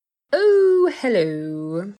Oh,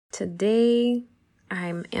 hello. Today,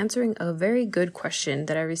 I'm answering a very good question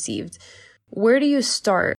that I received. Where do you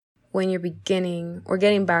start when you're beginning or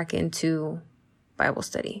getting back into Bible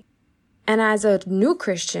study? And as a new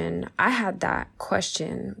Christian, I had that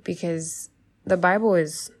question because the Bible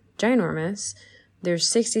is ginormous. There's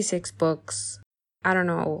 66 books. I don't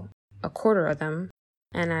know a quarter of them.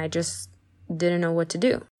 And I just didn't know what to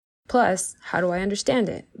do. Plus, how do I understand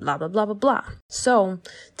it? Blah, blah, blah, blah, blah. So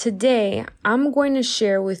today, I'm going to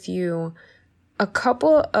share with you a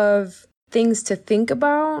couple of things to think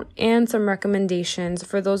about and some recommendations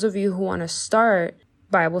for those of you who want to start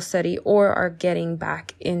Bible study or are getting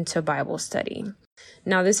back into Bible study.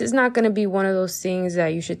 Now, this is not going to be one of those things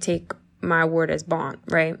that you should take my word as bond,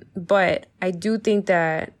 right? But I do think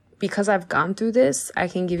that because I've gone through this, I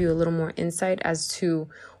can give you a little more insight as to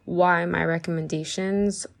why my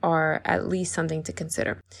recommendations are at least something to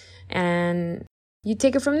consider. And you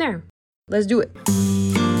take it from there. Let's do it.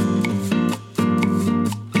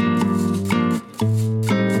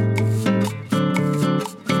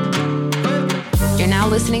 You're now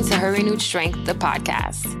listening to Her Renewed Strength, the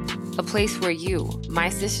podcast, a place where you, my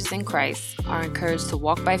sisters in Christ, are encouraged to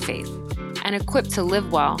walk by faith and equipped to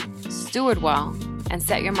live well, steward well, and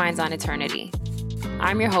set your minds on eternity.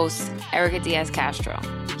 I'm your host, Erica Diaz Castro,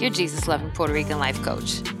 your Jesus-loving Puerto Rican life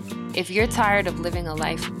coach. If you're tired of living a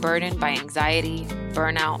life burdened by anxiety,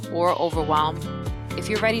 burnout, or overwhelm, if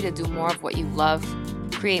you're ready to do more of what you love,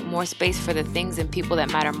 create more space for the things and people that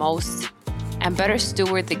matter most, and better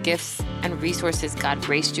steward the gifts and resources God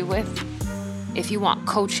graced you with, if you want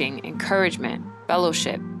coaching, encouragement,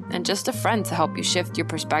 fellowship, and just a friend to help you shift your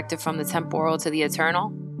perspective from the temporal to the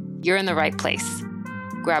eternal, you're in the right place.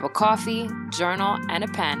 Grab a coffee, journal, and a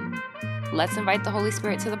pen. Let's invite the Holy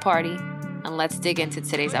Spirit to the party, and let's dig into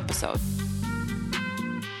today's episode.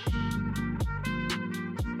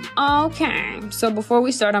 Okay, so before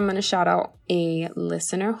we start, I'm going to shout out a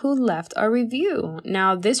listener who left a review.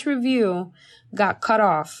 Now, this review got cut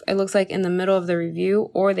off. It looks like in the middle of the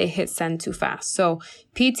review, or they hit send too fast. So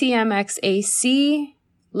PTMXAC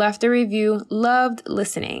left a review, loved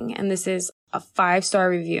listening, and this is a 5-star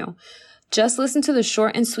review. Just listen to the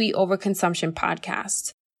short and sweet overconsumption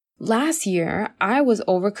podcast. Last year, I was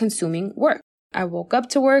overconsuming work. I woke up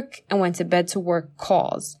to work and went to bed to work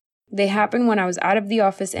calls. They happened when I was out of the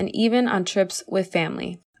office and even on trips with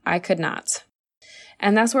family. I could not.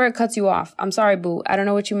 And that's where it cuts you off. I'm sorry, boo. I don't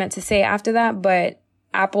know what you meant to say after that, but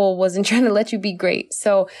Apple wasn't trying to let you be great.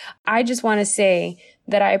 So I just want to say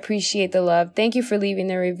that I appreciate the love. Thank you for leaving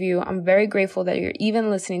the review. I'm very grateful that you're even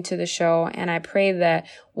listening to the show. And I pray that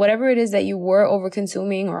whatever it is that you were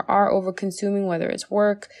overconsuming or are overconsuming, whether it's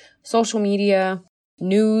work, social media,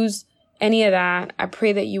 news, any of that, I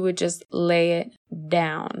pray that you would just lay it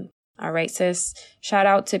down. All right, sis. Shout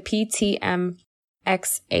out to PTMXAC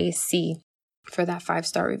for that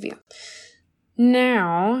 5-star review.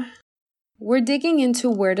 Now, we're digging into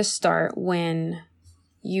where to start when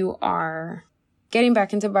you are getting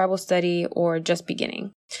back into Bible study or just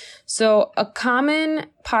beginning. So a common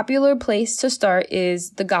popular place to start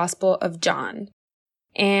is the Gospel of John.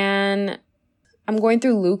 And I'm going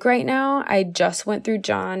through Luke right now. I just went through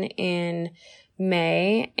John in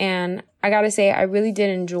May, and I gotta say, I really did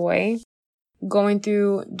enjoy going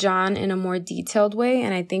through John in a more detailed way.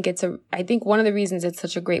 And I think one of the reasons it's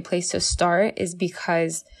such a great place to start is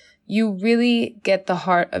because you really get the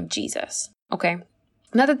heart of Jesus. Okay.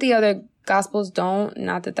 Not that the other Gospels don't,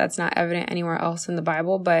 not that that's not evident anywhere else in the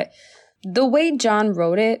Bible, but the way John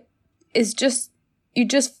wrote it is you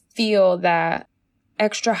just feel that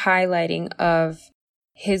extra highlighting of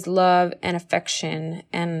his love and affection.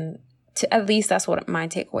 And at least that's what my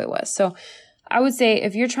takeaway was. So I would say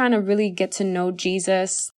if you're trying to really get to know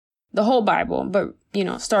Jesus, the whole Bible, but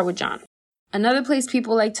start with John. Another place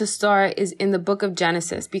people like to start is in the book of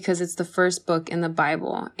Genesis because it's the first book in the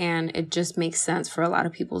Bible, and it just makes sense for a lot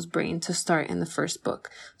of people's brain to start in the first book.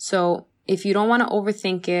 So if you don't want to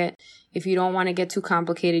overthink it, if you don't want to get too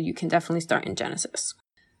complicated, you can definitely start in Genesis.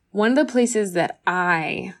 One of the places that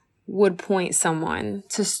I would point someone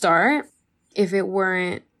to start, if it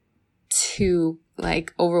weren't too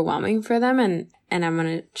overwhelming for them, and I'm going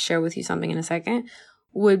to share with you something in a second,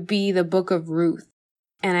 would be the book of Ruth.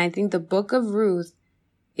 And I think the book of Ruth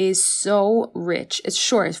is so rich. It's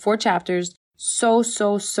short. It's 4 chapters. So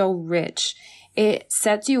rich. It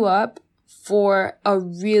sets you up for a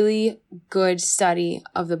really good study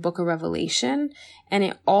of the book of Revelation. And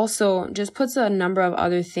it also just puts a number of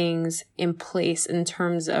other things in place in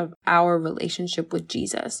terms of our relationship with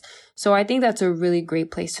Jesus. So I think that's a really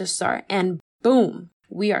great place to start. And boom,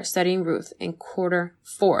 we are studying Ruth in quarter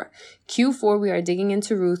 4. Q4, we are digging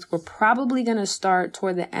into Ruth. We're probably going to start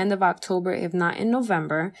toward the end of October, if not in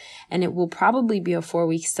November, and it will probably be a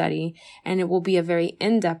 4-week study, and it will be a very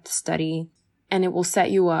in-depth study, and it will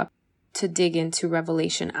set you up to dig into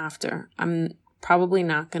Revelation after. I'm probably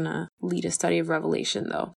not going to lead a study of Revelation,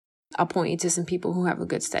 though. I'll point you to some people who have a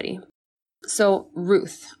good study. So,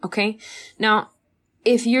 Ruth, okay? Now,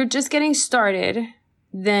 if you're just getting started,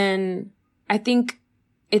 then I think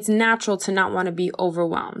it's natural to not want to be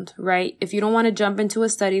overwhelmed, right? If you don't want to jump into a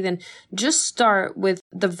study, then just start with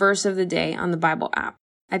the verse of the day on the Bible app.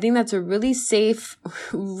 I think that's a really safe,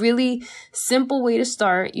 really simple way to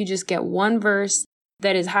start. You just get one verse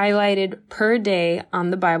that is highlighted per day on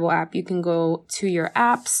the Bible app. You can go to your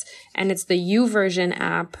apps, and it's the YouVersion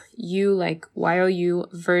app, you like YOU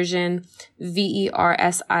version,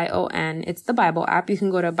 VERSION. It's the Bible app. You can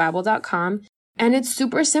go to Bible.com, and it's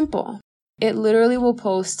super simple. It literally will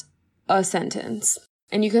post a sentence,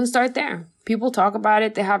 and you can start there. People talk about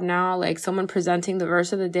it. They have now like someone presenting the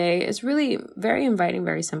verse of the day. It's really very inviting,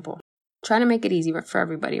 very simple. Trying to make it easy for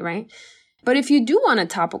everybody, right? But if you do want a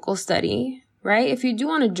topical study, right? If you do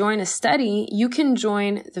want to join a study, you can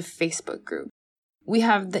join the Facebook group. We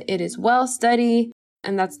have the It Is Well study,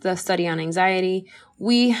 and that's the study on anxiety.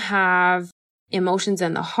 We have Emotions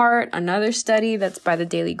in the Heart, another study that's by the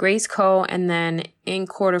Daily Grace Co. And then in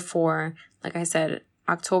quarter 4, like I said,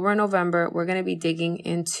 October and November, we're going to be digging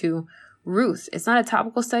into Ruth. It's not a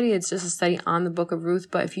topical study. It's just a study on the book of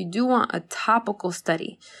Ruth. But if you do want a topical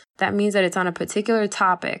study, that means that it's on a particular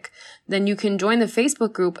topic, then you can join the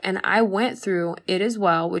Facebook group. And I went through It Is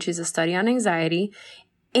Well, which is a study on anxiety.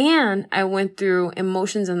 And I went through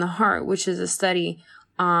Emotions in the Heart, which is a study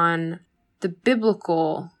on the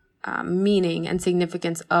biblical meaning and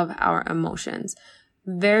significance of our emotions.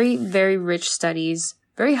 Very, very rich studies,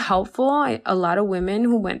 very helpful. A lot of women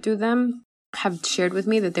who went through them have shared with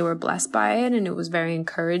me that they were blessed by it, and it was very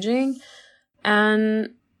encouraging. And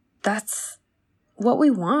that's what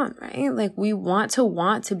we want, right? Like we want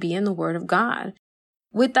to be in the Word of God.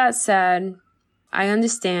 With that said, I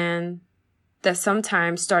understand that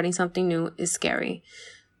sometimes starting something new is scary.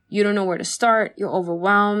 You don't know where to start. You're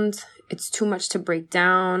overwhelmed. It's too much to break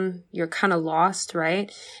down. You're kind of lost,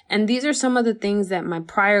 right? And these are some of the things that my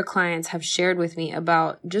prior clients have shared with me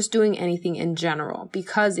about just doing anything in general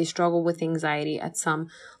because they struggle with anxiety at some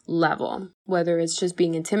level, whether it's just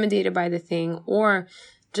being intimidated by the thing or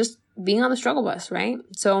just being on the struggle bus, right?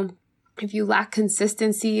 So if you lack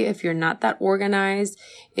consistency, if you're not that organized,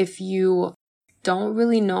 if you don't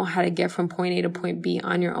really know how to get from point A to point B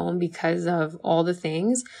on your own because of all the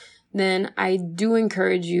things, then I do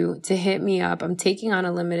encourage you to hit me up. I'm taking on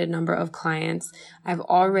a limited number of clients. I've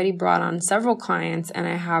already brought on several clients and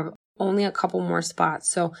I have only a couple more spots.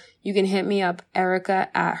 So you can hit me up,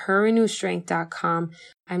 Erica@herrenewstrength.com.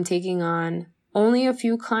 I'm taking on only a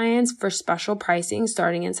few clients for special pricing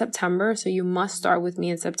starting in September. So you must start with me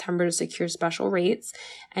in September to secure special rates.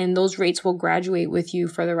 And those rates will graduate with you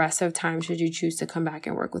for the rest of time should you choose to come back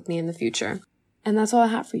and work with me in the future. And that's all I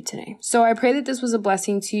have for you today. So I pray that this was a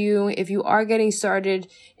blessing to you. If you are getting started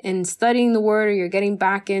in studying the Word or you're getting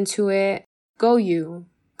back into it, go you.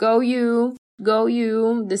 Go you. Go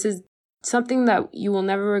you. This is something that you will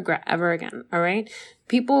never regret ever again. All right?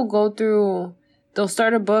 People go through, they'll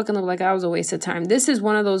start a book and they're like, that was a waste of time. This is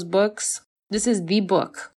one of those books. This is the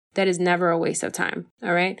book that is never a waste of time.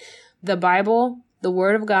 All right? The Bible, the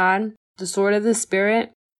Word of God, the sword of the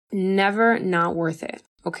Spirit, never not worth it.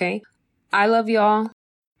 Okay? I love y'all.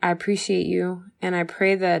 I appreciate you. And I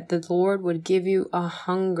pray that the Lord would give you a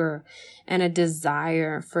hunger and a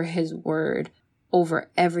desire for His Word over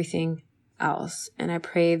everything else. And I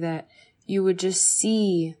pray that you would just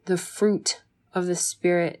see the fruit of the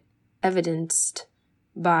Spirit evidenced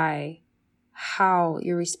by how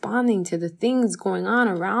you're responding to the things going on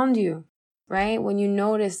around you, right? When you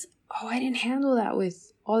notice, oh, I didn't handle that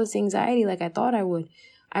with all this anxiety like I thought I would.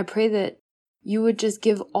 I pray that you would just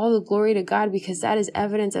give all the glory to God because that is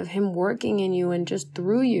evidence of Him working in you and just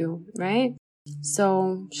through you, right?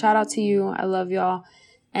 So shout out to you. I love y'all.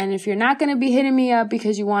 And if you're not going to be hitting me up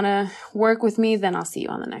because you want to work with me, then I'll see you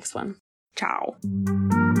on the next one. Ciao.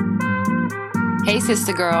 Hey,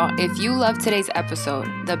 sister girl. If you love today's episode,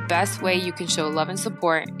 the best way you can show love and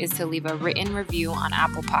support is to leave a written review on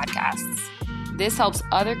Apple Podcasts. This helps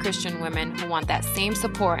other Christian women who want that same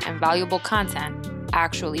support and valuable content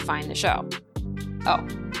actually find the show. Oh,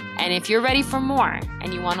 and if you're ready for more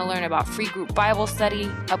and you want to learn about free group Bible study,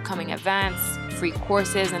 upcoming events, free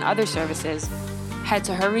courses, and other services, head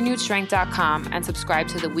to herrenewedstrength.com and subscribe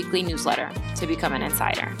to the weekly newsletter to become an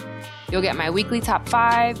insider. You'll get my weekly top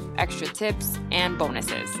 5, extra tips, and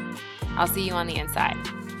bonuses. I'll see you on the inside.